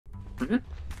Mm-hmm.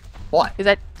 What? Is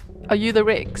that? Are you the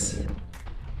Rex?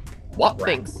 What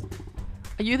thing? Rex?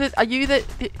 Are you the?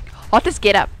 I'll just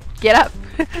get up. Get up.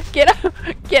 Get up.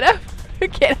 Get up.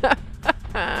 Get up.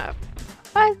 Ah,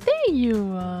 there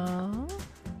you are.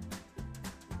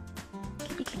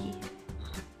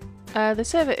 The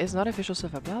server is not official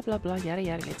server, blah blah blah, yada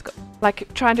yada, let's go. Like,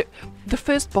 the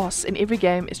first boss in every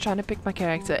game is trying to pick my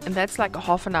character, and that's like a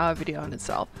half-an-hour video on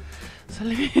itself. So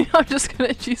I'm just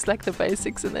gonna choose like the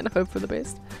basics and then hope for the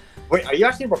best. Wait, are you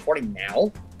actually recording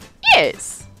now?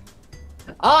 Yes!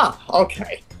 Ah,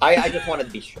 okay. I just wanted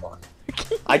to be sure.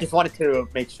 I just wanted to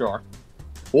make sure.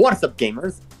 What's up,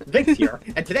 gamers? Vivixx here,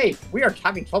 and today we are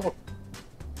having trouble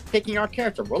picking our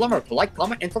character. Remember to like,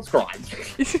 comment, and subscribe.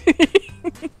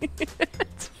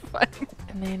 It's fun.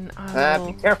 And then I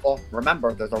will... Be careful.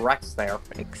 Remember, there's a Rex there.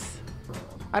 Rex.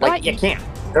 Like, you can't.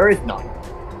 There is none.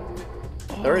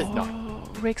 There is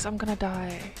none. Rex, I'm gonna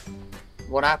die.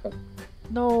 What happened?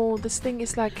 No, this thing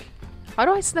is like... How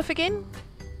do I sniff again?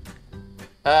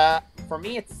 For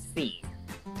me it's C.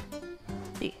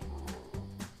 C.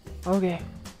 Okay.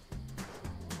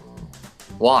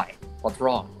 Why? What's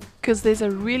wrong? Because there's a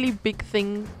really big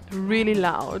thing, really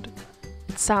loud.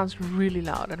 It sounds really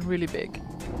loud and really big.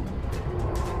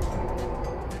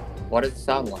 What does it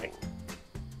sound like?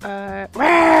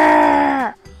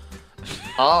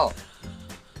 Oh.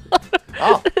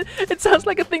 Oh. It sounds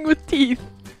like a thing with teeth.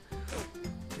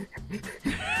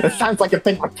 It sounds like a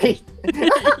thing with teeth.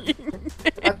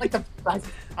 That's like the best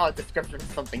description of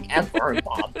something ever,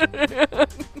 Bob.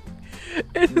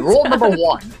 Rule number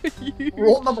one.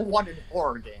 Rule number one in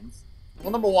horror games.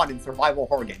 Rule number one in survival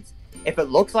horror games. If it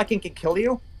looks like it can kill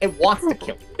you, it wants to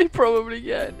kill you. It probably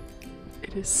can.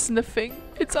 It is sniffing.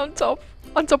 It's on top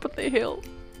of the hill.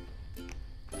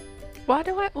 Why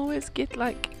do I always get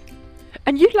like...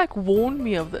 And you like warned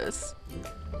me of this.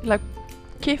 Like,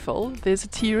 careful, there's a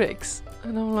T-Rex.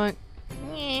 And I'm like,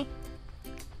 nyeh.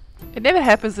 It never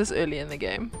happens this early in the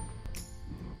game.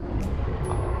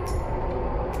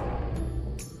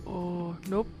 Oh,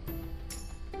 nope.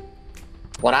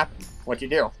 What happened? What'd you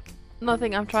do?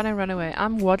 Nothing, I'm trying to run away.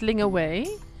 I'm waddling away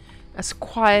as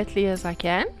quietly as I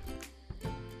can.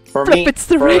 For Flip, me, it's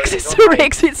the Rex, it's the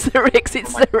Rex, it's the Rex,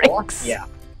 it's the Rex. Yeah.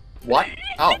 What?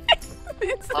 Oh.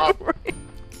 It's the Rex.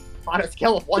 On a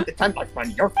scale of 1 to 10, my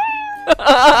friend, you're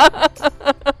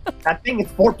that thing is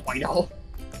 4.0.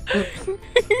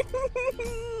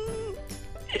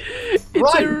 It's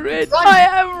Run, a red. run. I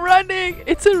am running.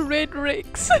 It's a red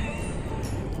Rex.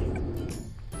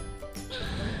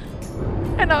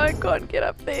 And now I can't get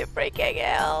up there. Freaking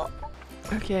hell.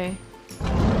 Okay.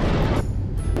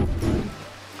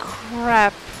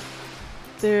 Crap.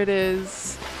 There it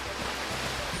is.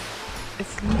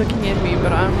 It's looking at me,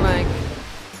 but I'm like...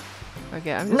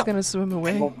 Okay, I'm just gonna swim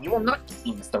away. Well, you will not get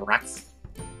me, Mr. Rex.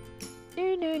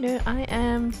 No, I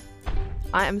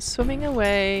am swimming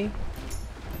away.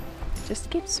 Just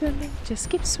keep swimming, just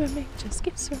keep swimming, just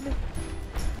keep swimming.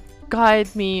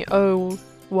 Guide me, oh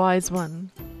wise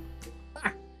one.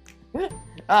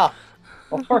 Oh,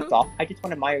 well, first off, I just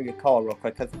want to admire your color real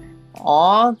quick, because,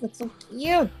 aw, that's so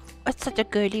cute. It's such a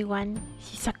girly one.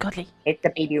 She's so girly. It's a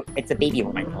baby rhino. It's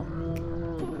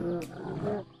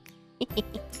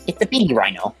a baby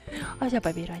rhino. Oh, yeah,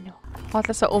 baby rhino.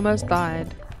 Heartless, I almost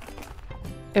died.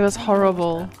 It was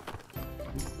horrible.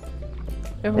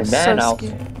 It was so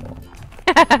scary.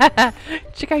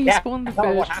 Check how you spawned the tell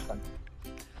me what fish. happened.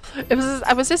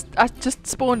 I just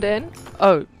spawned in.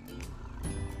 Oh.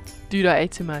 Dude, I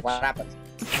ate too much. What happened?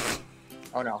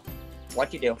 Oh no.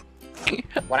 What'd you do?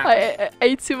 What happened? I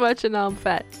ate too much and now I'm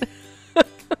fat.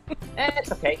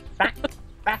 It's okay. Fat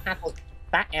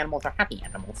animals are happy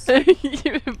animals.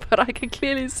 But I can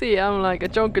clearly see I'm like a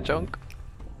jonka.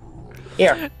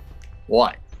 Here.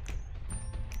 What?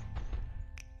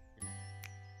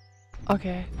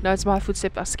 Okay, no, it's my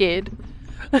footsteps. I'm scared.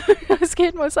 I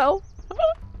scared myself.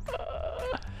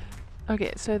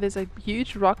 Okay, so there's a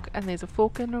huge rock and there's a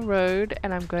fork in the road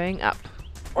and I'm going up.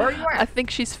 Where are you at? I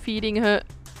think she's feeding her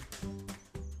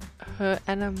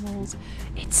animals.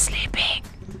 It's sleeping.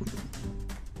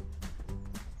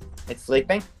 It's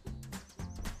sleeping?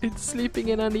 It's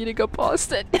sleeping and I need to go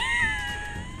past it.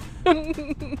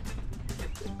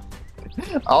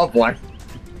 Oh boy.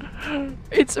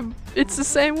 It's the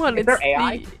same one. Is there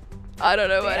AI? I don't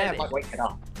know what AI it might is. wake it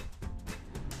up.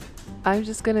 I'm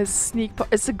just gonna sneak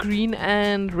it's a green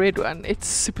and red one. It's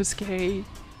super scary.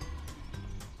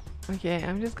 Okay,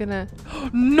 I'm just gonna...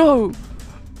 No!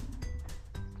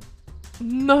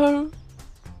 No!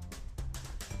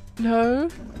 No!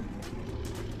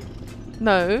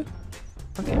 No!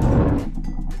 Okay.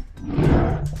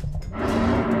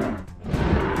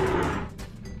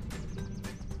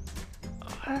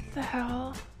 the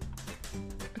hell?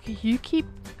 Okay, you keep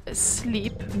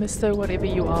asleep, Mr. Whatever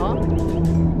you are.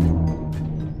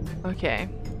 Okay.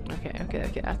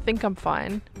 Okay. I think I'm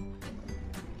fine.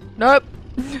 Nope.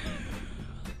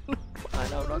 I'm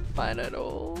not fine at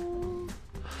all.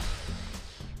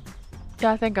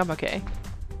 Yeah, I think I'm okay.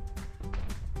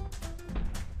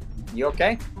 You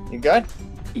okay? You good?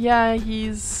 Yeah,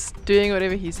 he's doing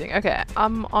whatever he's doing. Okay,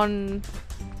 I'm on.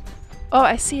 Oh,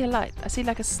 I see a light. I see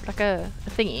like a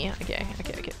thingy. Okay.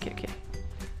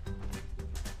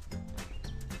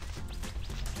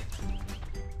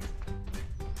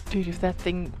 Dude, if that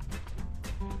thing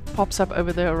pops up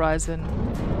over the horizon,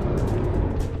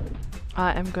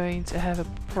 I am going to have a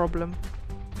problem.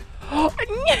 Run,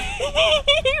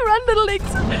 little legs!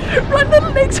 Run, little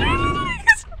legs!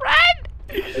 Run!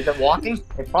 Is it walking?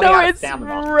 It's probably No, out of it's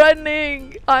stamina.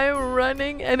 running. I'm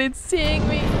running and it's seeing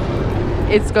me.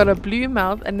 It's got a blue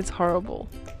mouth and it's horrible.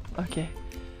 Okay.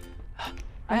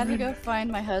 I had to go find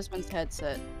my husband's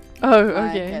headset. Oh, My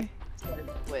okay.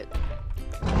 headset quit.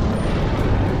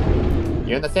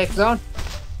 You in the safe zone?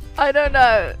 I don't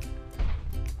know.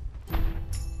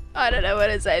 I don't know what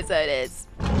a safe zone is.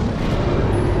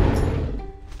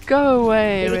 Go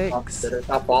away, Rix. Did it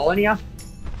stop following you?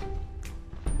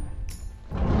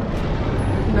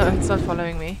 No, it's not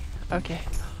following me. Okay.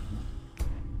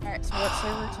 Alright, so what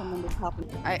server someone was popping?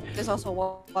 There's also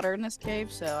water in this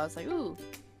cave, so I was like, ooh.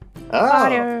 Oh.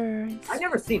 Waters. I've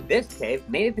never seen this cave.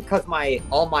 Maybe because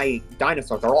all my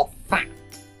dinosaurs are all fat.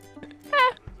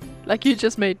 Like you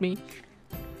just made me.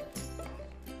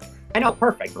 I know,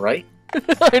 perfect, right?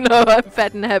 I know, I'm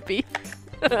fat and happy.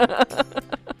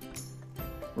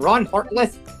 Run,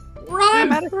 Heartless! I'm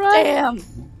Run! out of damn!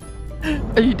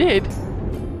 Are you dead?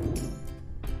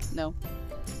 No.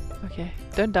 Okay,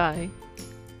 don't die.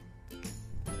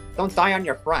 Don't die on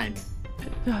your friend.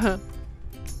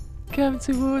 Come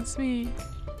towards me.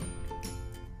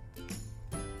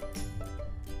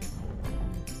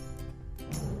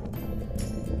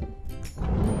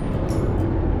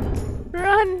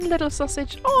 Run, little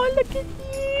sausage. Oh, look at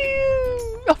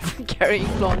you. I'm carrying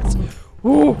plants.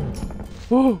 Ooh.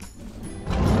 Ooh.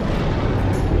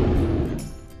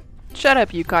 Shut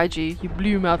up, you kaiju. You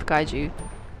blue mouth kaiju.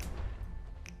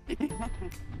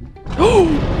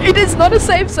 Oh, it is not a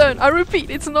safe zone. I repeat,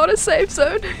 it's not a safe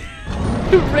zone.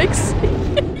 Rex,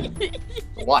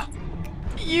 What?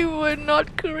 you were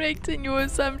not correct in your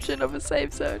assumption of a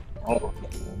safe zone. Oh.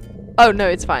 Oh no,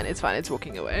 it's fine. It's fine. It's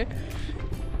walking away.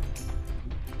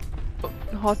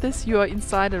 Hottest, you are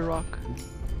inside a rock.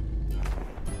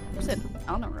 I'm sitting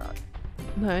on a rock.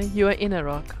 No, you are in a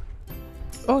rock.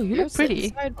 Oh, you You're look pretty.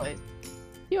 sitting sideways.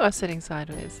 You are sitting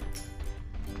sideways.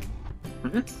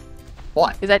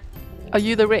 What? Is that? Are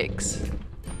you the Rex?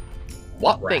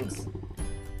 What Thing. Rex?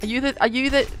 Are you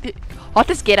the?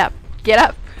 Hottest, get up! Get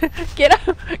up! Get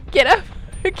up! Get up!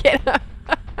 Get up!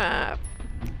 I'm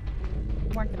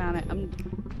working on it.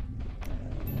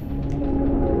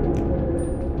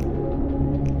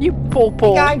 You poor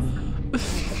Hey guys!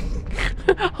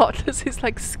 Hottest is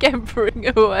like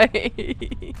scampering away.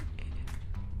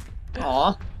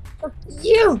 Aw.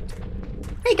 You!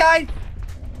 Hey guys!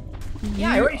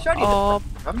 Yeah, I already showed you Oh,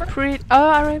 this one, remember? pretty. Oh,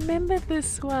 I remember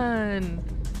this one.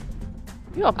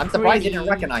 You are I'm surprised you didn't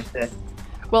pretty. recognize this.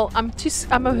 Well, I'm a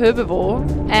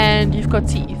herbivore, and you've got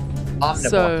teeth. Omnivore,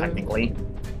 So- technically.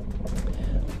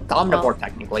 It's omnivore,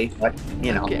 technically, but,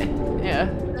 you know. Okay. Yeah.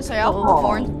 I'm say I'll Oh. put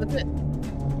horns with it.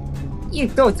 You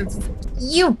those are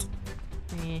cute!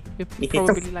 You're You think so-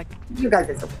 probably like. You guys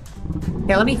are so...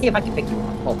 Hey, let me see if I can pick you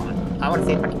up. Hold on. I want to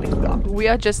see if I can pick you up. We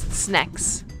are just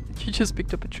snacks. You just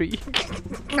picked up a tree.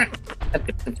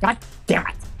 God damn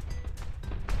it!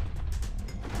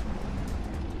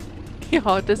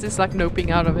 Yeah, this is like noping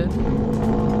out of it.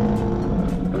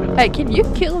 Hey, can you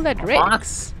kill that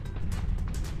Rex?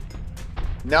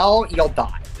 No, you'll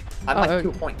die. I'm Oh, like okay.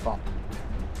 2.5.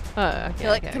 Oh, okay.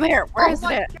 You're like, okay. come here, where is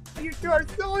my it? God, you two are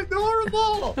so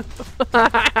adorable!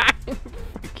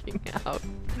 Freaking out.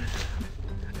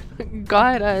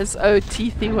 Guide us, oh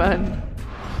teethy one.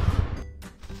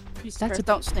 That's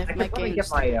don't sniff I my could probably games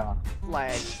get my,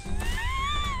 flag.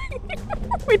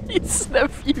 When you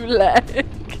sniff, you lag.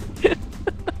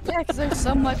 Yeah, because there's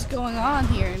so much going on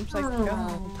here. And it's like,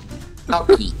 Oh. oh.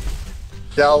 Okay.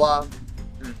 So,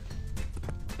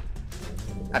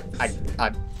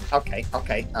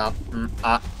 okay.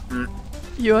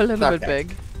 You're a little bit Okay.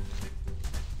 big.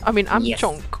 I mean, I'm Yes.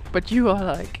 chonk, but you are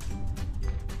like.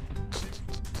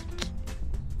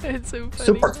 It's so funny.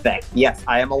 Super thick. Yes,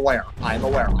 I am aware. I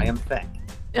am thick.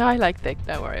 Yeah, I like thick.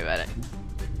 Don't worry about it.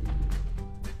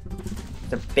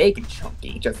 It's big and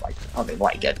chunky, just like how they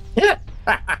like it.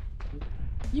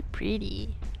 You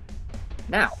pretty.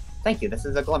 Now, thank you. This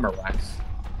is a glimmer wax.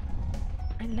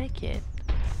 I like it.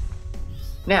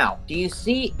 Now, do you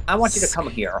see? I want you to come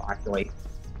here, actually.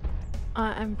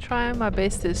 I'm trying my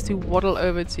bestest to waddle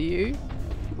over to you.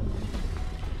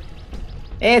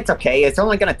 It's okay. It's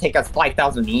only gonna take us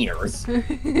 5,000 years.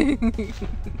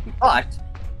 But.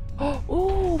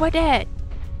 Oh, what that?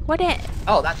 What that?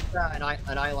 Oh, that's an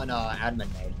island admin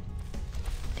made.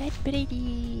 That's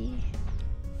pretty.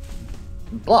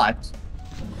 But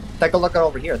take a look at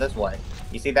over here this way.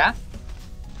 You see that?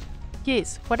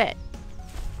 Yes, what that?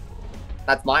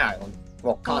 That's my island.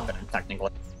 Well, continent,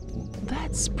 technically.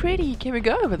 That's pretty. Can we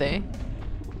go over there?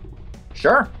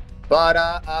 Sure. But,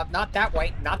 not that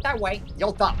way. Not that way.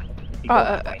 You'll die. If you go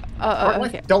that way.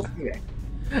 Okay. Don't do it.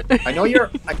 I know you're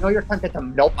tempted to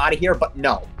nope out of here, but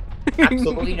no.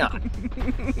 Absolutely not.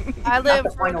 I live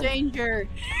for danger.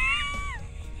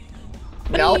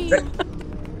 No.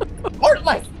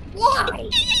 Heartless! Why?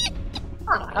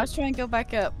 I was trying to go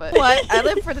back up, but what? I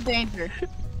live for the danger.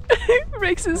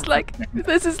 Rex is like,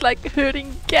 this is like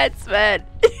hurting cats, man.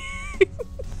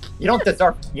 You don't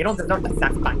deserve the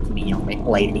sex back to me, young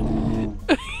lady.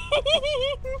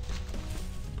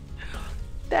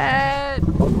 Dad.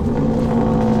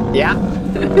 Yeah?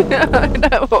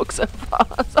 Don't walk so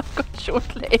fast. I've got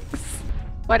short legs.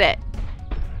 What it?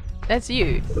 That's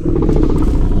you.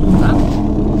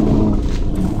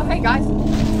 Oh, hey guys.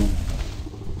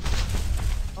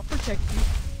 I'll protect you.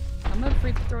 I'm not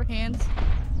afraid to throw hands.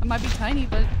 I might be tiny,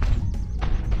 but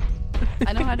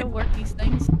I know how to work these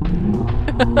things.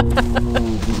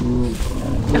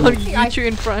 I'll eat you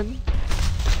in front.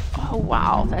 Oh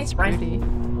wow, that's pretty.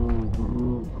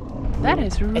 That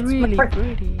is really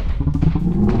pretty.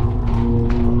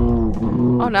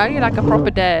 Oh, now you're like a proper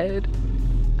dad.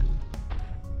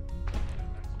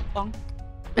 Bonk.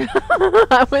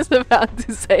 I was about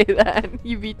to say that.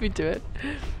 You beat me to it.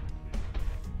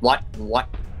 What?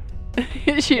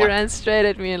 She What? ran straight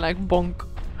at me and like bonk.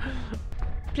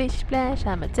 Splish splash,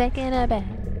 I'm a taking a bath.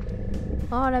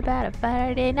 All about a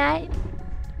Friday night.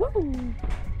 Woo!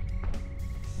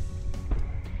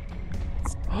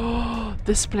 Oh,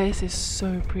 this place is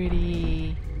so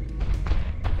pretty.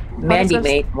 Mandy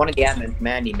made one of the admins.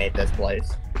 Mandy made this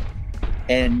place,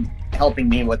 and helping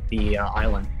me with the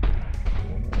island.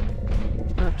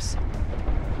 Oops.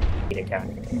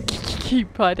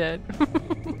 Keep pardon.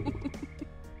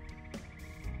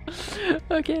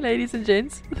 Okay, ladies and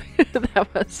gents, that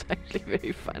was actually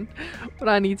very fun. But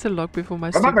I need to log before my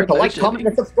Remember to like, stupid comment,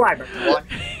 and subscribe, everyone.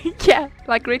 Yeah,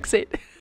 like Rick said.